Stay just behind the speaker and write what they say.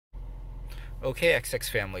Okay, X6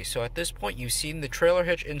 family, so at this point you've seen the trailer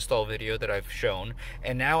hitch install video that I've shown,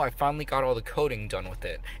 and now I finally got all the coding done with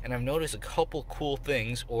it, and I've noticed a couple cool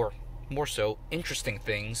things, or more so, interesting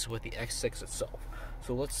things with the X6 itself.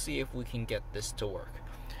 So let's see if we can get this to work.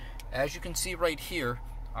 As you can see right here,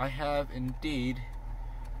 I have indeed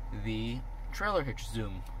the trailer hitch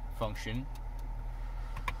zoom function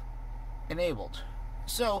enabled.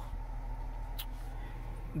 So,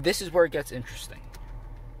 this is where it gets interesting.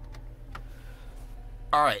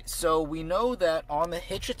 Alright, so we know that on the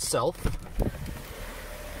hitch itself,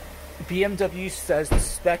 BMW says the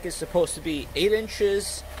spec is supposed to be 8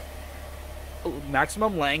 inches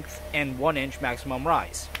maximum length and 1 inch maximum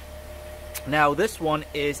rise. Now this one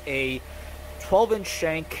is a 12-inch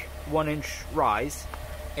shank, 1-inch rise,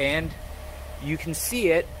 and you can see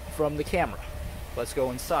it from the camera. Let's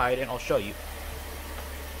go inside and I'll show you.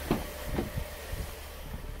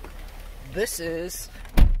 This is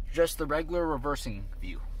just the regular reversing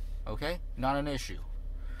view, okay? Not an issue.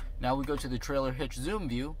 Now we go to the trailer hitch zoom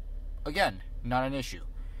view. Again, not an issue.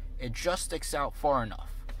 It just sticks out far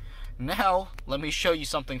enough. Now, let me show you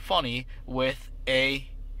something funny with a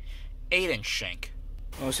 8-inch shank.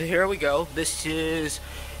 Oh, so here we go. This is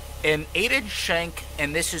an 8-inch shank,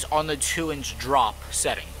 and this is on the 2-inch drop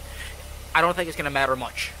setting. I don't think it's gonna matter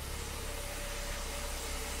much.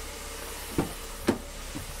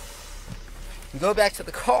 We go back to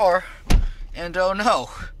the car, and oh no,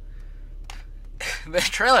 the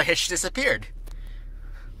trailer hitch disappeared.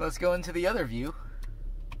 Let's go into the other view.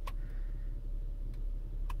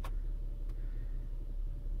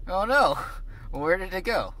 Oh no, where did it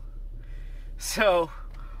go? So,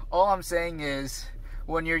 all I'm saying is,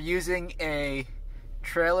 when you're using a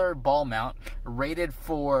trailer ball mount rated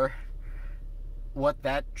for what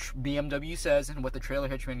that BMW says and what the trailer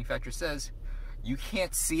hitch manufacturer says, you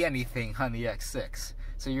can't see anything on the X6.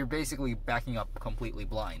 So you're basically backing up completely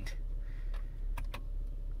blind.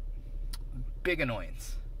 Big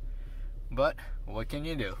annoyance. But what can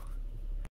you do?